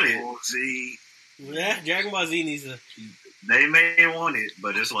may want it. Yeah, Dragon Ball Z needs to. They may want it,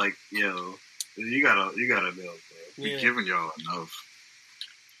 but it's like you gotta build. We're giving y'all enough.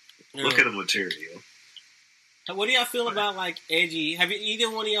 Look at the material. What do y'all feel about like edgy? Have you either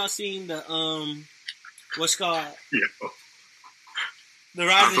one of y'all seen the what's called? Yeah. The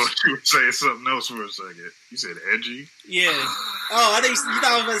Rising. I thought you were saying something else for a second. You said edgy? Yeah. Oh, I think you thought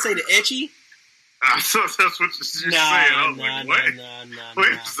I was going to say the etchy? I thought that's what you were saying. I was like, wait.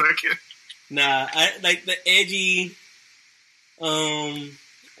 Wait a second. Nah, I like the edgy,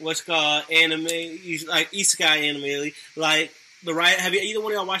 what's called anime, like isekai anime. Like, have you either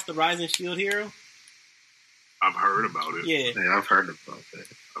one of y'all watched The Rising Shield Hero? I've heard about it. Yeah, I've heard about that.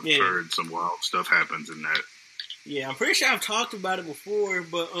 I've heard some wild stuff happens in that. Yeah, I'm pretty sure I've talked about it before,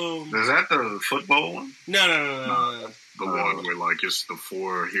 but is that the football one? No. The one where like it's the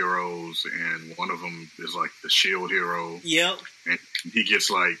 4 heroes and one of them is like the shield hero. Yep. And he gets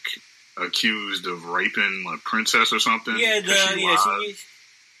like accused of raping a princess or something. Yeah,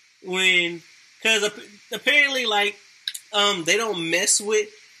 because apparently like they don't mess with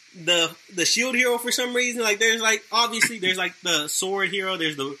the shield hero for some reason. Like there's like obviously there's like the sword hero,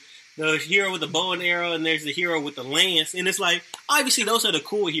 there's the hero with the bow and arrow, and there's the hero with the lance. And it's like, obviously those are the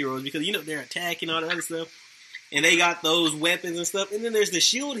cool heroes because, they're attacking all the other stuff. And they got those weapons and stuff. And then there's the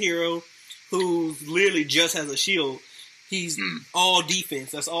shield hero who literally just has a shield. He's all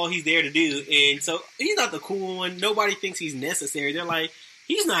defense. That's all he's there to do. And so he's not the cool one. Nobody thinks he's necessary. They're like,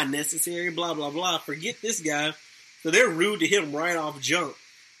 he's not necessary, blah, blah, blah. Forget this guy. So they're rude to him right off jump.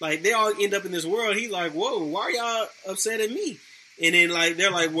 Like, they all end up in this world. He's like, whoa, why are y'all upset at me? And then, like,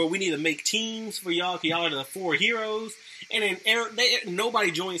 they're like, well, we need to make teams for y'all because y'all are the 4 heroes. And then nobody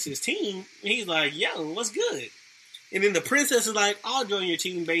joins his team. And he's like, yo, what's good? And then the princess is like, I'll join your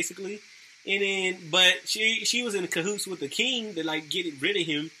team, basically. And then, but she was in cahoots with the king to, like, get rid of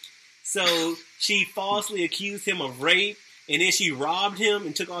him. So she falsely accused him of rape. And then she robbed him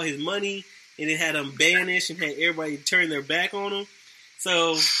and took all his money. And then had him banished and had everybody turn their back on him.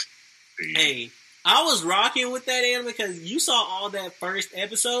 So, hey. I was rocking with that anime because you saw all that first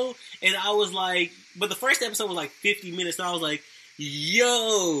episode, and I was like, but the first episode was like 50 minutes, so I was like,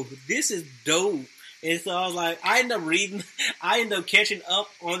 yo, this is dope. And so I was like, I ended up catching up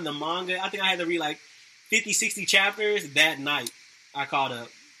on the manga. I think I had to read like 50, 60 chapters that night. I caught up.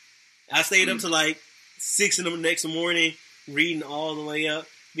 I stayed up to like 6 in the next morning reading all the way up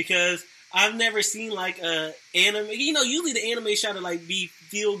because I've never seen like a anime. You know, usually the anime try to like be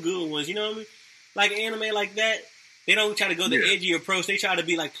feel good ones. You know what I mean? Like an anime like that, they don't try to go the edgy approach. They try to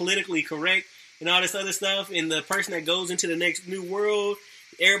be like politically correct and all this other stuff. And the person that goes into the next new world,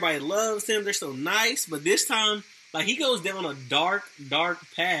 everybody loves him. They're so nice. But this time, like he goes down a dark, dark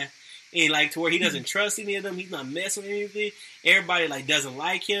path. And like to where he doesn't trust any of them. He's not messing with anything. Everybody like doesn't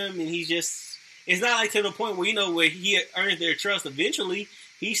like him. And he's just, it's not like to the point where, you know, where he earns their trust eventually.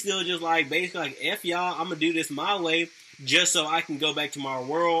 He's still just like basically like, F y'all, I'm going to do this my way just so I can go back to my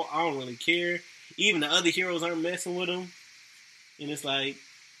world. I don't really care. Even the other heroes aren't messing with him. And it's like,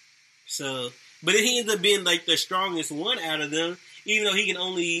 so, but he ends up being like the strongest one out of them, even though he can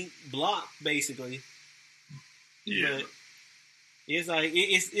only block basically. Yeah. But it's like,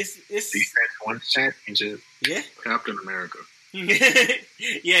 it's Defense won the championship. Yeah. Captain America.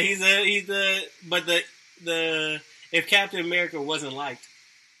 Yeah, but if Captain America wasn't liked.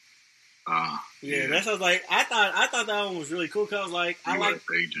 Yeah, that's what I was like. I thought that one was really cool because I was like, I liked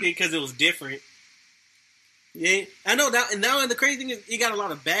it because it was different. Yeah, I know that. And now the crazy thing is, it got a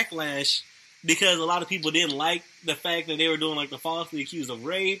lot of backlash because a lot of people didn't like the fact that they were doing like the falsely accused of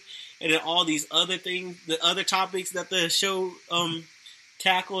rape and then all these other things, the other topics that the show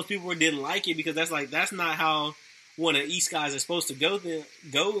tackles. People didn't like it because that's not how one of East guys is supposed to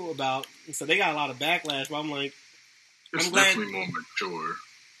go about. And so they got a lot of backlash. But I'm like, it's definitely more mature.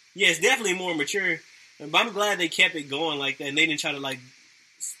 Yeah, it's definitely more mature. But I'm glad they kept it going like that and they didn't try to like.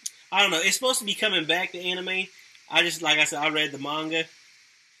 I don't know. It's supposed to be coming back to anime. I just, like I said, I read the manga,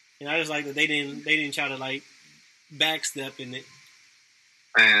 and I just like that they didn't try to like backstep in it.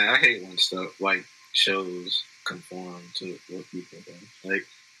 Man, I hate when stuff like shows conform to what people do. Like,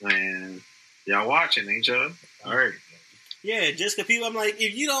 man, y'all watching, ain't y'all? All right. Yeah, just because people, I'm like,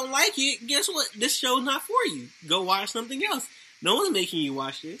 if you don't like it, guess what? This show's not for you. Go watch something else. No one's making you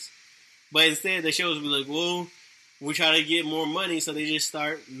watch this. But instead, the shows will be like, well, we try to get more money, so they just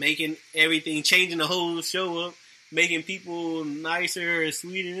start making everything, changing the whole show up, making people nicer and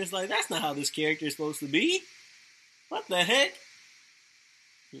sweeter. And it's like, that's not how this character is supposed to be. What the heck?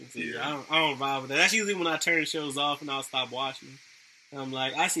 Yeah. I don't vibe with that. That's usually when I turn shows off and I'll stop watching. And I'm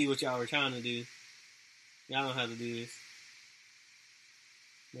like, I see what y'all were trying to do. Y'all know how to do this.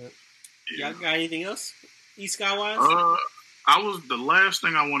 But, y'all got anything else? Isekai-wise? The last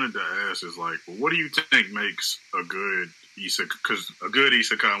thing I wanted to ask is like, well, what do you think makes a good isekai? Because a good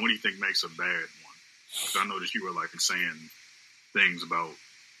isekai, what do you think makes a bad one? Because I noticed you were like saying things about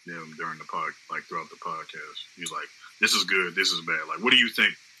them during the pod, like throughout the podcast. He was like, "This is good, this is bad." Like, what do you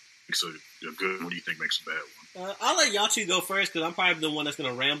think makes a good? What do you think makes a bad one? I'll let y'all two go first because I'm probably the one that's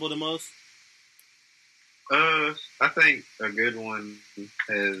gonna ramble the most. I think a good one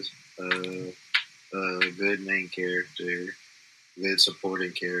has a good main character, good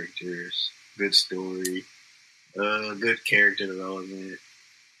supporting characters, good story, good character development.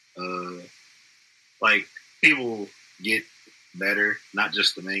 Like people get better, not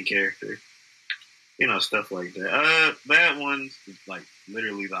just the main character. You know, stuff like that. That one's like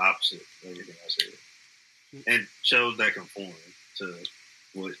literally the opposite of everything I said, and shows that conform to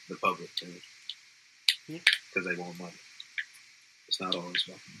what the public thinks because they want money. It's not always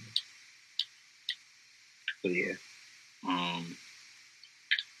about money. But yeah.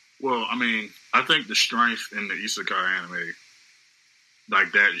 Well, I mean, I think the strength in the isekai anime,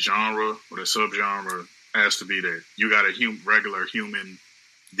 like that genre or the subgenre, has to be that you got a regular human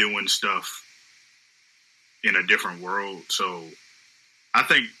doing stuff in a different world. So I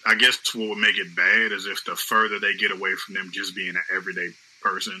guess what would make it bad is if the further they get away from them just being an everyday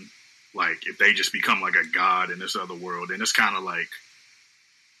person, like if they just become like a god in this other world, then it's kind of like,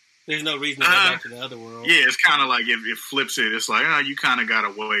 there's no reason to go back to the other world. Yeah, it's kind of like if it flips it, it's like, you kind of got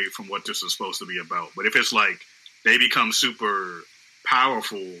away from what this is supposed to be about. But if it's like they become super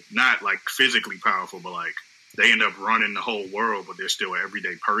powerful, not like physically powerful, but like they end up running the whole world, but they're still an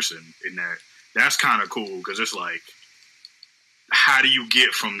everyday person in that, that's kind of cool because it's like, how do you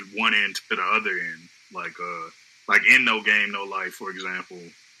get from one end to the other end? Like in No Game, No Life, for example,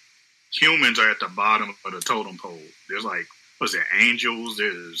 humans are at the bottom of the totem pole. There's like, what's it, angels,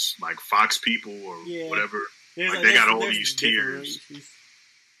 there's like fox people or whatever. Like they got all these tiers.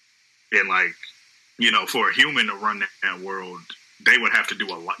 And like, you know, for a human to run that world, they would have to do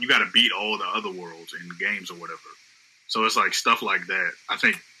a lot. You got to beat all the other worlds in games or whatever. So it's like stuff like that. I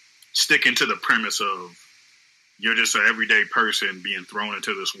think sticking to the premise of you're just an everyday person being thrown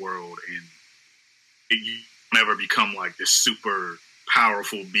into this world and you never become like this super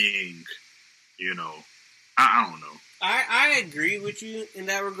powerful being. You know, I don't know. I agree with you in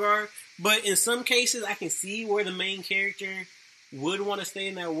that regard, but in some cases, I can see where the main character would want to stay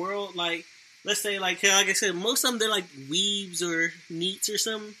in that world. Like, let's say, like I said, most of them they're like weebs or neats or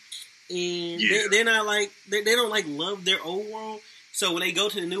something, and they're not like they don't like love their old world. So when they go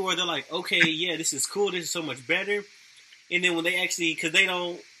to the new world, they're like, okay, yeah, this is cool, this is so much better. And then when they actually, because they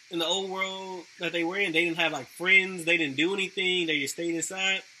don't in the old world that they were in, they didn't have like friends, they didn't do anything, they just stayed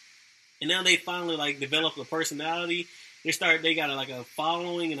inside. And now they finally like develop a personality. They got like a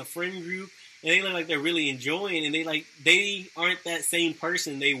following and a friend group, and they look like they're really enjoying. And they aren't that same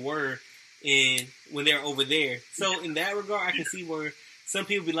person they were when they're over there. So in that regard, I can see where some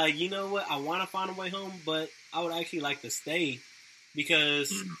people be like, you know what, I want to find a way home, but I would actually like to stay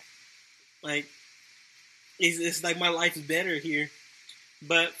because like it's like my life is better here.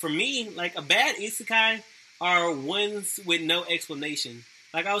 But for me, like a bad isekai are ones with no explanation.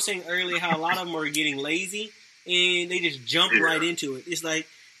 Like I was saying earlier, how a lot of them are getting lazy and they just jump right into it. It's like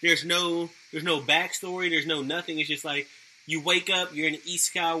there's no backstory, there's no nothing. It's just like you wake up, you're in the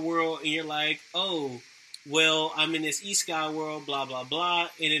isekai world, and you're like, oh, well, I'm in this isekai world, blah blah blah.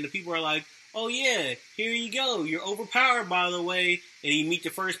 And then the people are like, oh yeah, here you go, you're overpowered by the way. And you meet the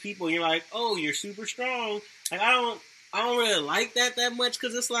first people, and you're like, oh, you're super strong. Like I don't really like that much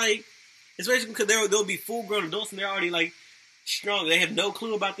because it's like, especially because they'll be full grown adults and they're already like strong. They have no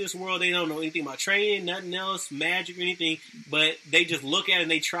clue about this world. They don't know anything about training, nothing else, magic or anything. But they just look at it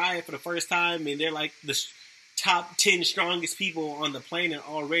and they try it for the first time, and they're like the top 10 strongest people on the planet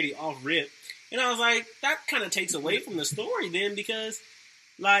already off rip. And I was like, that kind of takes away from the story then, because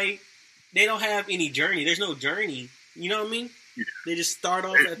like they don't have any journey. There's no journey. You know what I mean? Yeah. They just start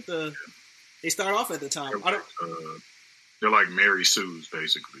off at the. They start off at the top. They're like Mary Sue's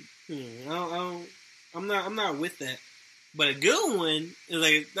basically. I'm not with that. But a good one is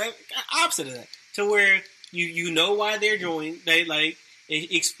like that opposite of that, to where you know why they're joining. They like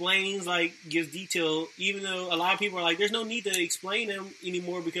it explains, like gives detail. Even though a lot of people are like, there's no need to explain them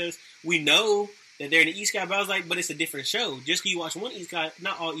anymore because we know that they're in the isekai. But I was like, but it's a different show. Just because you watch one isekai,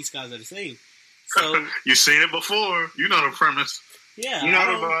 not all isekais are the same. So you've seen it before. You know the premise. Yeah, you know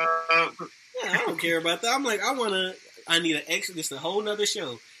I don't care about that. I'm like, I need this is a whole nother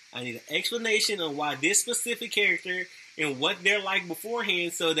show. I need an explanation on why this specific character and what they're like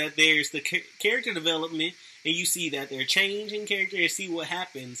beforehand, so that there's the character development and you see that they're changing character and see what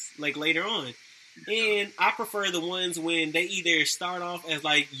happens like later on. And I prefer the ones when they either start off as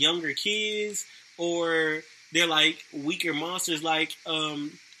like younger kids or they're like weaker monsters, like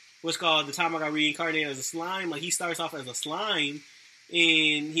what's called The Time I Got Reincarnated as a Slime. Like he starts off as a slime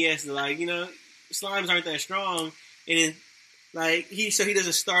and he has to like, you know, slimes aren't that strong, and then like he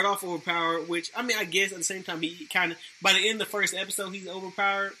doesn't start off overpowered, which I mean I guess at the same time he kind of by the end of the first episode he's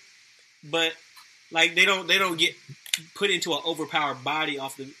overpowered, but like they don't get put into an overpowered body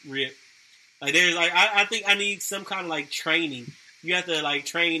off the rip. Like there's like I think I need some kind of like training. You have to like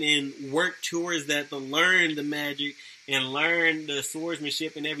train and work towards that to learn the magic and learn the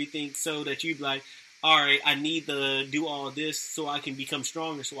swordsmanship and everything, so that you be like, all right, I need to do all this so I can become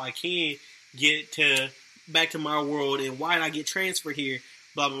stronger, so I can get back to my world, and why did I get transferred here?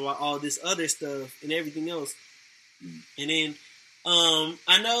 Blah blah blah, all this other stuff and everything else. And then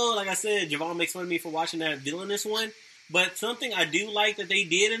I know, like I said, Javon makes fun of me for watching that villainous one, but something I do like that they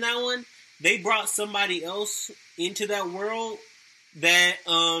did in that one, they brought somebody else into that world that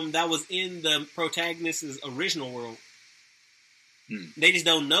that was in the protagonist's original world. They just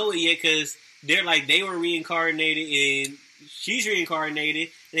don't know it yet because they're like they were reincarnated and she's reincarnated,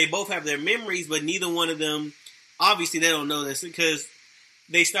 and they both have their memories, but neither one of them, obviously they don't know this because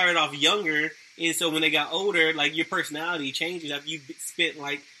they started off younger, and so when they got older, like your personality changes after you've spent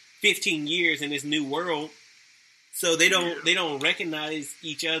like 15 years in this new world. So they don't recognize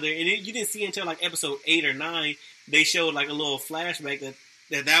each other, and you didn't see until like episode 8 or 9 they showed like a little flashback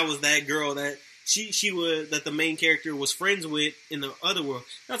that was that girl that she was, that the main character was friends with in the other world.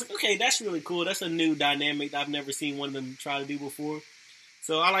 And I was like, okay, that's really cool. That's a new dynamic that I've never seen one of them try to do before.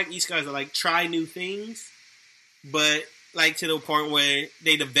 So I like these guys that like try new things, but like to the point where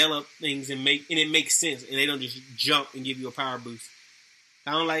they develop things and it makes sense, and they don't just jump and give you a power boost.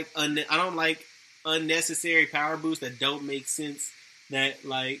 I don't like unnecessary power boosts that don't make sense. That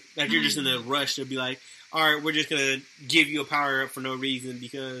you're just in a rush to be like, all right, we're just gonna give you a power up for no reason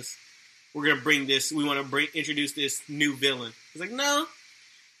because we're gonna we want to introduce this new villain. It's like, no.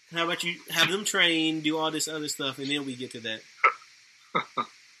 How about you have them train, do all this other stuff, and then we get to that.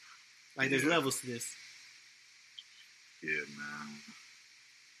 Like, there's levels to this. Yeah, man.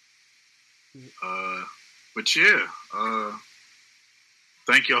 But yeah,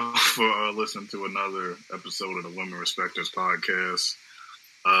 thank y'all for listening to another episode of the Women Respecters podcast.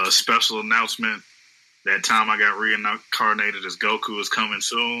 Special announcement. That time I got reincarnated as Goku is coming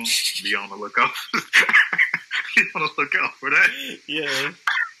soon. Be on the lookout. Be on the lookout for that. Yeah.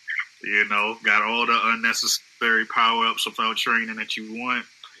 You know, got all the unnecessary power ups without training that you want.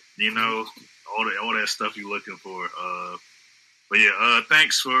 You know, all that stuff you're looking for. But yeah,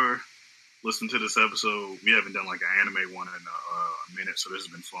 thanks for listening to this episode. We haven't done like an anime one in a minute, so this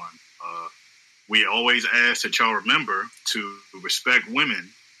has been fun. We always ask that y'all remember to respect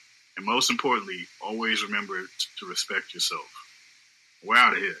women. And most importantly, always remember to respect yourself. We're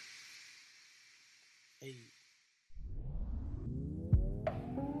out of here.